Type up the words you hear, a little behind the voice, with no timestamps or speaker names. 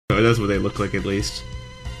Oh, that's what they look like at least.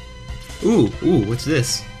 Ooh, what's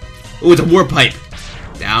this? Ooh, it's a warp pipe!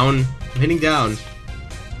 Down. I'm hitting down.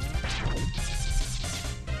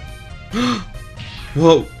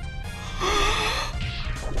 Whoa.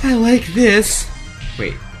 I like this.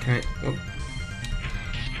 Wait, can I... Whoop.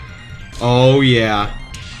 Oh, yeah.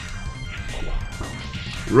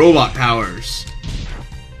 Robot powers.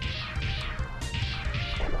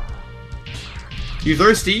 You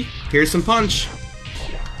thirsty? Here's some punch.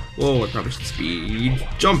 Whoa, I probably should speed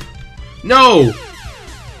jump. No!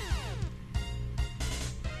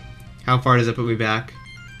 How far does that put me back?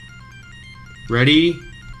 Ready?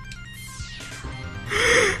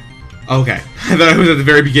 Okay. I thought I was at the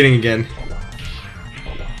very beginning again.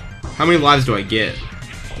 How many lives do I get?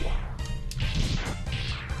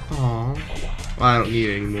 Aww. Well, I don't need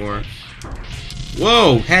it anymore.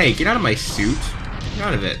 Whoa! Hey, get out of my suit. Get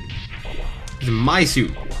out of it. It's my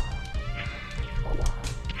suit.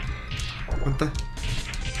 What the?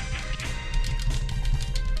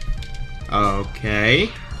 Okay.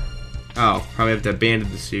 Oh, probably have to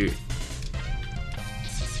abandon the suit.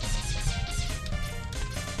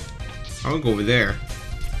 I'll go over there.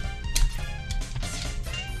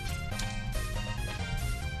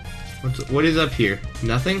 What is up here?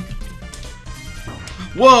 Nothing?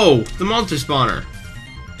 Whoa! The monster spawner!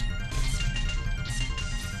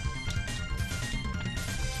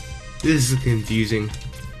 This is confusing.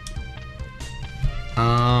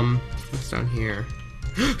 What's down here?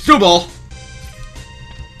 Snowball!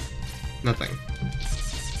 Nothing.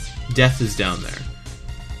 Death is down there.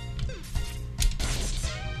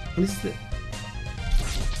 What is it?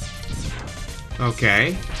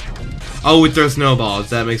 Okay. Oh, it throws snowballs.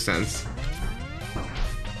 That makes sense.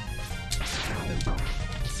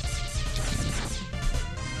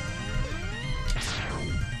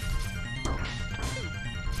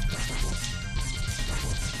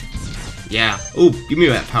 Yeah. Ooh, give me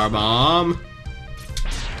that power bomb.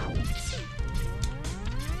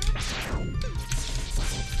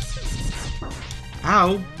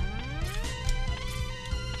 Ow.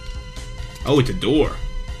 Oh, it's a door.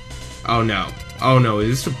 Oh no. Oh no,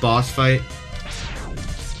 is this a boss fight?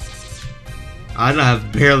 I don't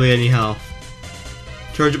have barely any health.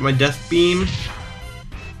 Charge up my death beam.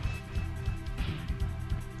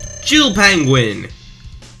 Chill penguin!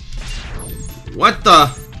 What the?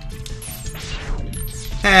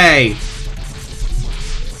 Hey!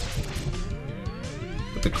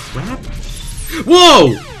 What the crap?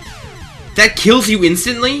 Whoa! That kills you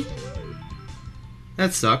instantly?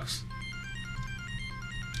 That sucks.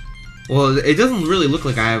 Well, it doesn't really look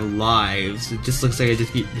like I have lives. It just looks like I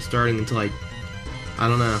just keep restarting until I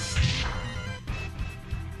don't know.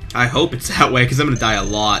 I hope it's that way, because I'm gonna die a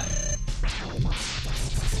lot.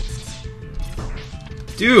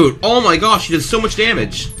 Dude, oh my gosh, he does so much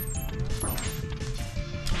damage.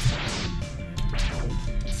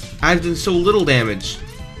 I've done so little damage.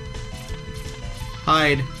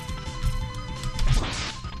 Hide.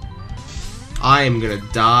 I am gonna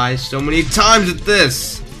die so many times at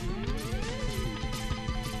this.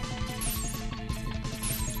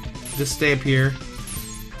 Just stay up here.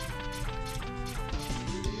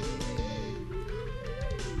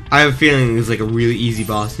 I have a feeling it's like a really easy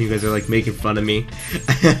boss and you guys are like making fun of me.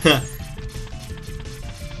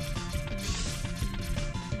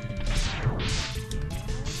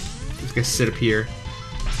 Just gonna sit up here.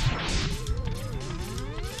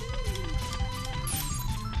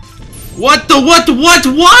 What the what?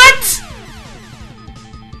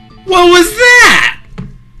 What was that?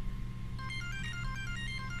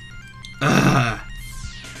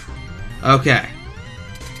 Okay.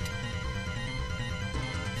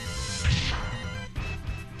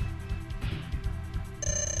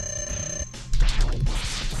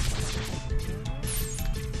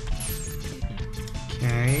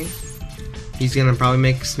 Okay. He's gonna probably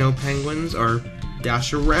make snow penguins or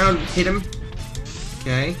dash around and hit him.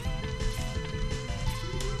 Okay.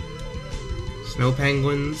 Snow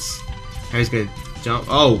penguins. Now he's gonna jump.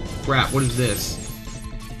 Oh crap! What is this?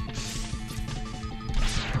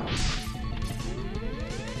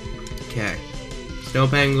 Okay. Snow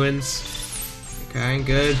penguins. Okay,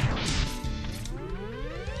 good.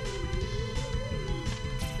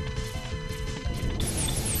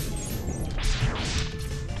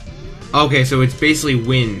 Okay, so it's basically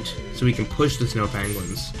wind, so we can push the snow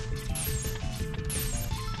penguins.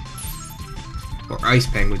 Or ice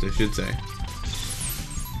penguins, I should say.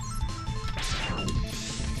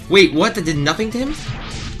 Wait, what? That did nothing to him?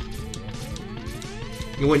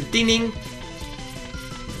 It went ding ding.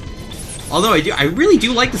 Although I really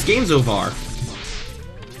do like this game so far.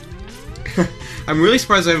 I'm really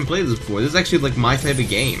surprised I haven't played this before. This is actually like my type of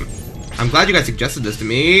game. I'm glad you guys suggested this to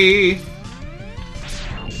me.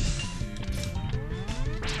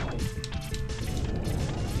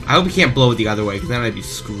 I hope we can't blow it the other way, because then I'd be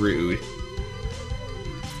screwed.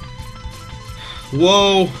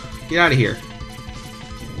 Whoa! Get out of here.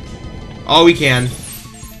 Oh, we can.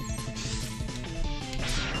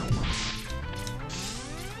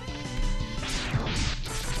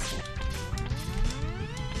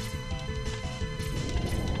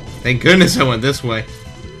 Thank goodness I went this way.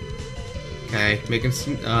 Okay, making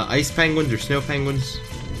some ice penguins or snow penguins.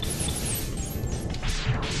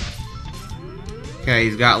 Okay,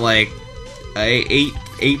 he's got like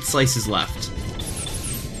eight slices left.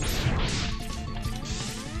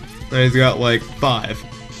 And he's got like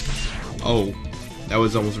 5. Oh, that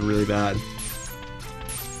was almost really bad.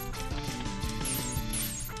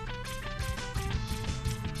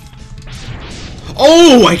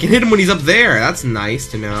 Oh, I can hit him when he's up there. That's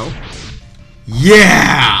nice to know.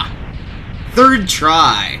 Yeah! 3rd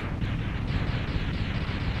try.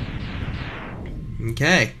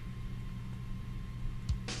 Okay.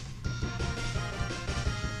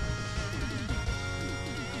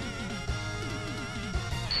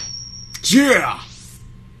 Yeah!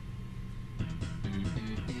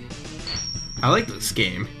 I like this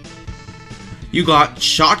game. You got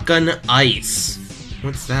shotgun ice.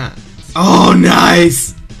 What's that? Oh,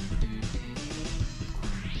 nice!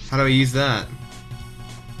 How do I use that?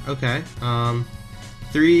 Okay,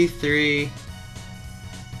 3.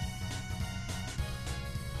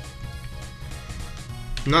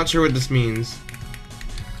 I'm not sure what this means.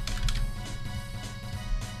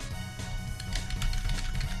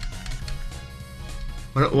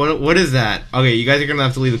 What is that? Okay, you guys are gonna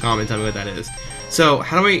have to leave a comment, tell me what that is. So,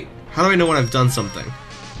 how do I know when I've done something?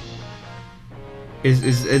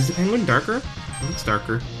 Is the penguin darker? It looks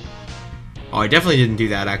darker. Oh, I definitely didn't do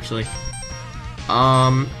that, actually.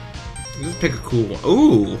 Let's pick a cool one.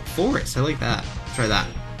 Ooh, forest. I like that. Let's try that.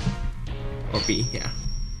 Or B, yeah.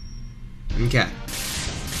 Okay.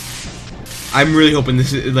 I'm really hoping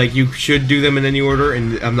this is, like, you should do them in any order,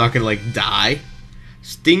 and I'm not gonna, like, die.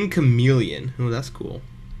 Sting Chameleon. Oh, that's cool.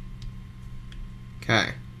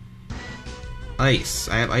 Okay. Ice.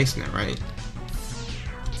 I have ice now, right?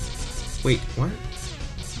 Wait, what?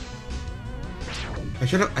 I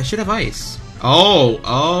should have ice.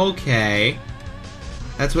 Oh, okay.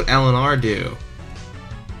 That's what L and R do.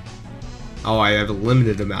 Oh, I have a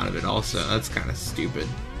limited amount of it also. That's kind of stupid.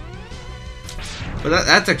 But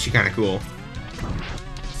that's actually kind of cool.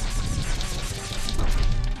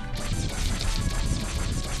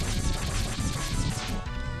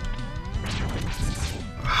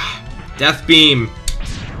 Death beam.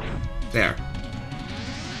 There.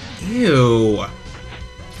 Ew.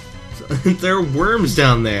 There are worms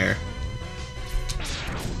down there.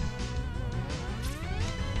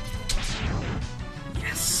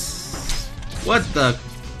 Yes. What the?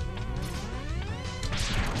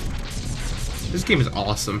 This game is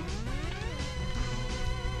awesome.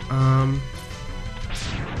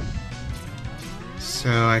 So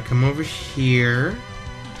I come over here.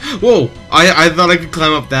 Whoa! I thought I could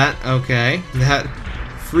climb up that. Okay. That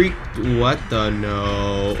freak. What the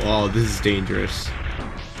no? Oh, this is dangerous.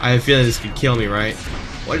 I have a feeling this could kill me, right?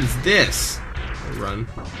 What is this? Run.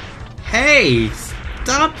 Hey!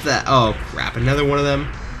 Stop that! Oh, crap. Another one of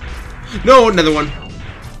them. No, another one.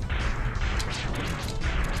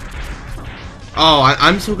 Oh,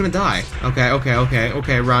 I'm still gonna die. Okay.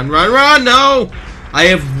 Run. No! I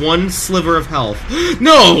have 1 sliver of health.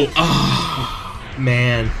 No! Oh,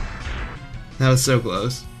 man. That was so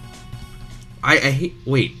close. I hate.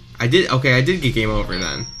 Wait. I did get game over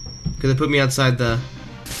then. Because it put me outside the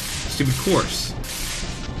stupid course.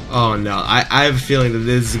 Oh no, I have a feeling that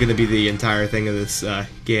this is going to be the entire thing of this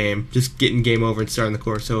game. Just getting game over and starting the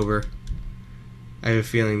course over. I have a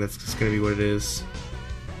feeling that's just going to be what it is.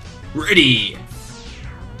 Ready!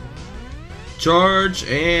 Charge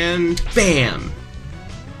and bam!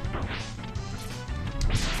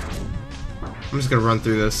 I'm just going to run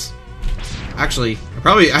through this. Actually,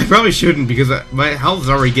 I probably shouldn't because my health is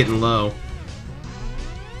already getting low.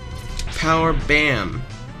 Power bam.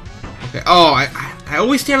 Okay. Oh, I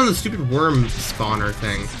always stand on the stupid worm spawner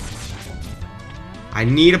thing. I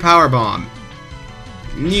need a power bomb.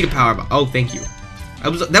 Need a power bomb. Oh, thank you.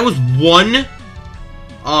 That was 1.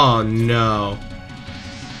 Oh no.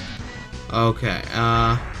 Okay.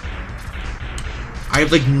 I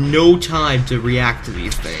have like no time to react to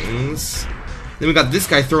these things. Then we got this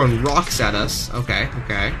guy throwing rocks at us. Okay.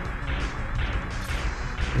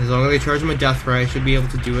 As long as they charge my death ray, I should be able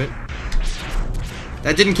to do it.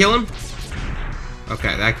 That didn't kill him?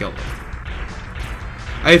 Okay, that killed him.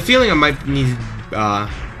 I have a feeling I might need to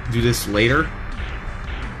do this later.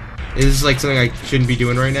 Is this like something I shouldn't be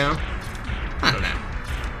doing right now? I don't know.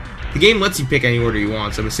 The game lets you pick any order you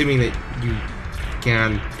want, so I'm assuming that you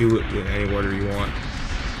can do it in any order you want.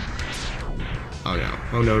 Oh no.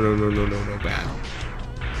 Oh no, no, no, no, no, no, bad.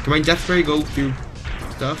 Can my death ray go through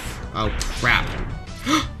stuff? Oh crap.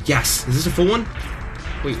 Yes! Is this a full one?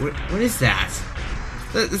 Wait, what is that?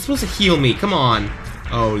 That's supposed to heal me, come on.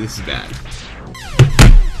 Oh, this is bad.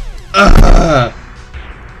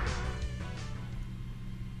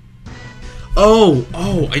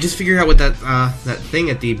 Oh, I just figured out what that that thing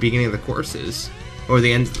at the beginning of the course is. Or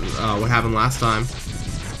the end, what happened last time.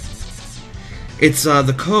 It's,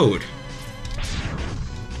 the code.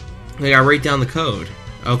 I gotta write down the code.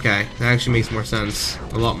 Okay, that actually makes more sense.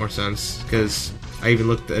 A lot more sense. Because I even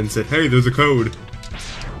looked and said, hey, there's a code.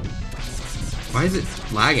 Why is it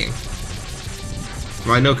lagging?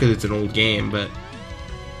 Well, I know because it's an old game, but...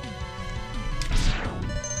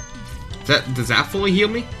 Does that fully heal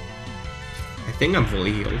me? I think I'm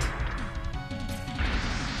fully healed.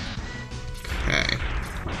 Okay.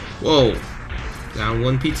 Whoa. Down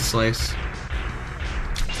one pizza slice.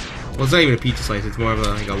 Well, it's not even a pizza slice, it's more of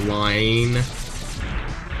like a line.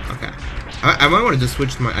 Okay. I might want to just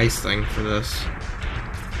switch to my ice thing for this.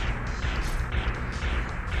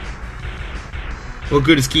 What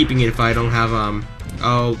good is keeping it if I don't have,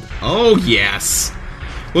 Oh, yes!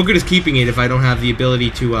 What good is keeping it if I don't have the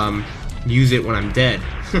ability to, use it when I'm dead?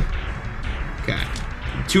 Okay.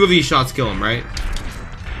 2 of these shots kill him, right?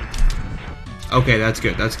 Okay, that's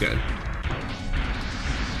good, that's good.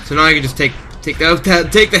 So now I can just take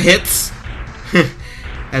the hits,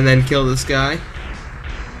 and then kill this guy.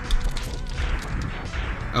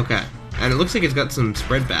 Okay, and it looks like it's got some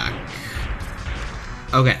spread back.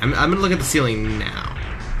 Okay, I'm gonna look at the ceiling now.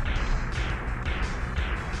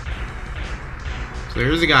 So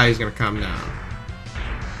here's a guy who's gonna come down.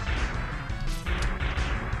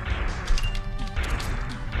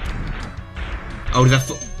 Oh, does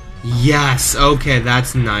that yes, okay,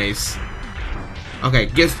 that's nice. Okay,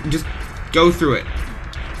 just go through it.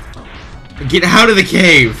 Get out of the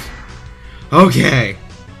cave! Okay.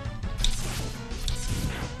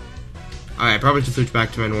 Alright, probably should switch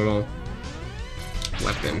back to my normal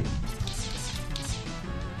weapon.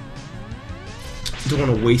 Don't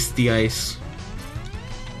want to waste the ice.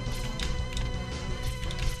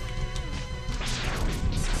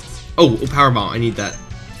 Oh, powerball, I need that.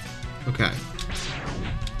 Okay.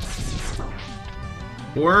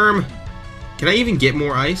 Worm! Can I even get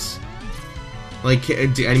more ice? Like,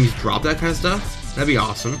 do enemies drop that kind of stuff? That'd be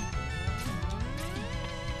awesome.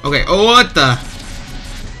 Okay, oh, what the?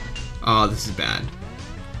 Oh, this is bad.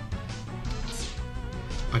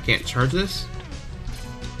 I can't charge this?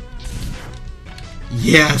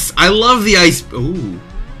 Yes! I love the ice! Ooh.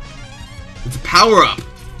 It's a power-up!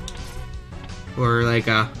 Or, like,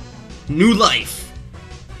 a new life.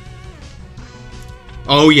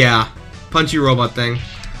 Oh, yeah. Punchy robot thing.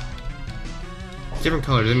 Different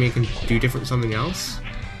colors. Does that mean it can do different something else?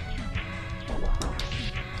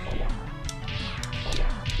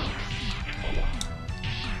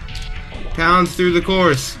 Pounds through the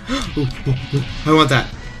course. Ooh, ooh, ooh. I want that.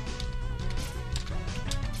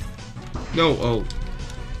 No, oh.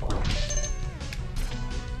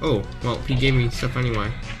 Oh, well, he gave me stuff anyway.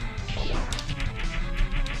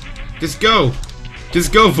 Just go!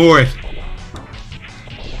 Just go for it!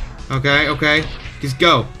 Okay, okay. Just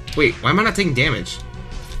go. Wait, why am I not taking damage?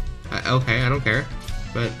 Okay, I don't care.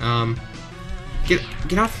 But,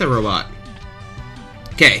 get off the robot.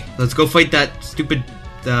 Okay, let's go fight that stupid,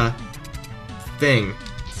 thing.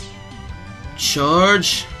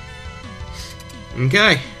 Charge!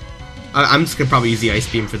 Okay. I'm just gonna probably use the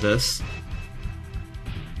ice beam for this.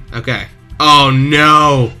 Okay. Oh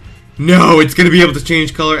no! No, it's gonna be able to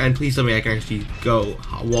change color, and please tell me I can actually go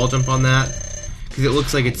wall jump on that. Because it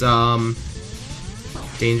looks like it's,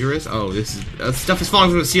 dangerous. Oh, this is, stuff is falling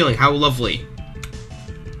from the ceiling. How lovely.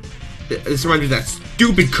 This reminds me of that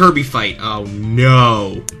stupid Kirby fight. Oh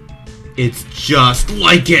no. It's just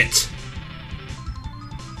like it!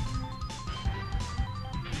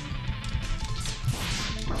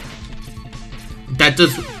 That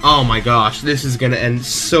does... Oh my gosh, this is gonna end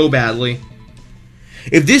so badly.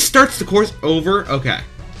 If this starts the course over... Okay.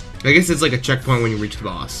 I guess it's like a checkpoint when you reach the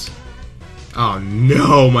boss. Oh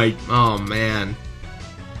no, my... Oh man.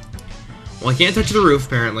 Well, I can't touch the roof,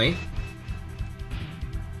 apparently.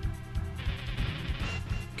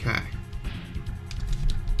 Okay.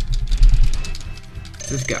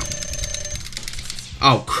 Let's go.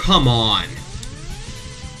 Oh, come on.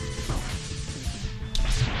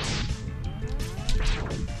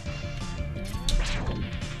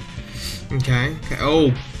 Okay.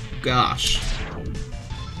 Oh, gosh.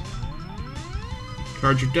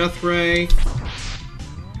 Charge your death ray.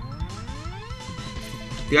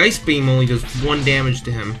 The ice beam only does 1 damage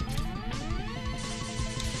to him.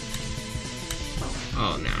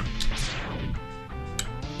 Oh, no.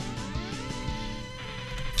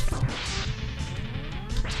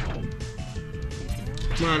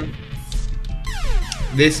 Come on.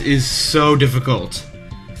 This is so difficult.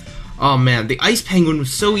 Oh man, the ice penguin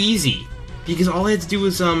was so easy because all I had to do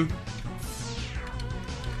was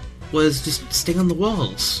just stay on the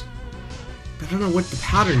walls. I don't know what the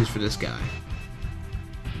pattern is for this guy.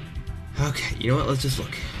 Okay, you know what? Let's just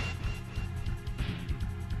look.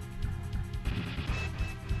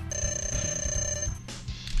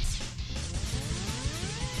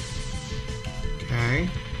 Okay.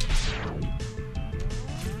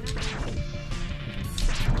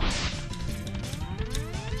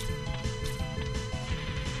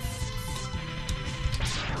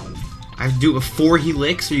 I have to do it before he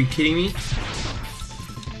licks? Are you kidding me?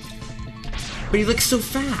 But he licks so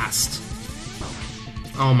fast.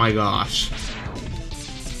 Oh my gosh.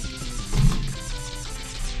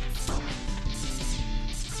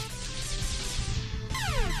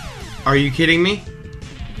 Are you kidding me?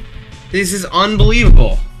 This is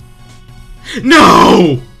unbelievable.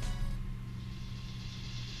 No!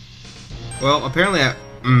 Well, apparently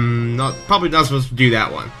probably not supposed to do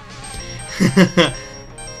that one.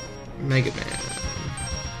 Mega Man.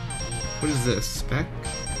 What is this? Spec?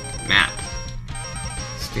 Map.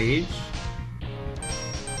 Stage?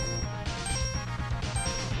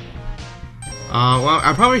 Well,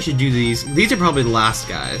 I probably should do these. These are probably the last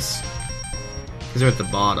guys. Because they're at the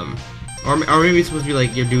bottom. Or maybe it's supposed to be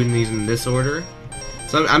like you're doing these in this order.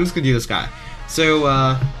 So I'm just gonna do this guy. So,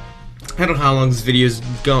 I don't know how long this video is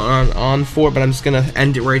going on for, but I'm just gonna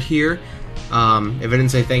end it right here. If I didn't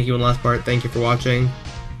say thank you in the last part, thank you for watching.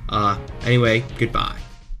 Anyway, goodbye.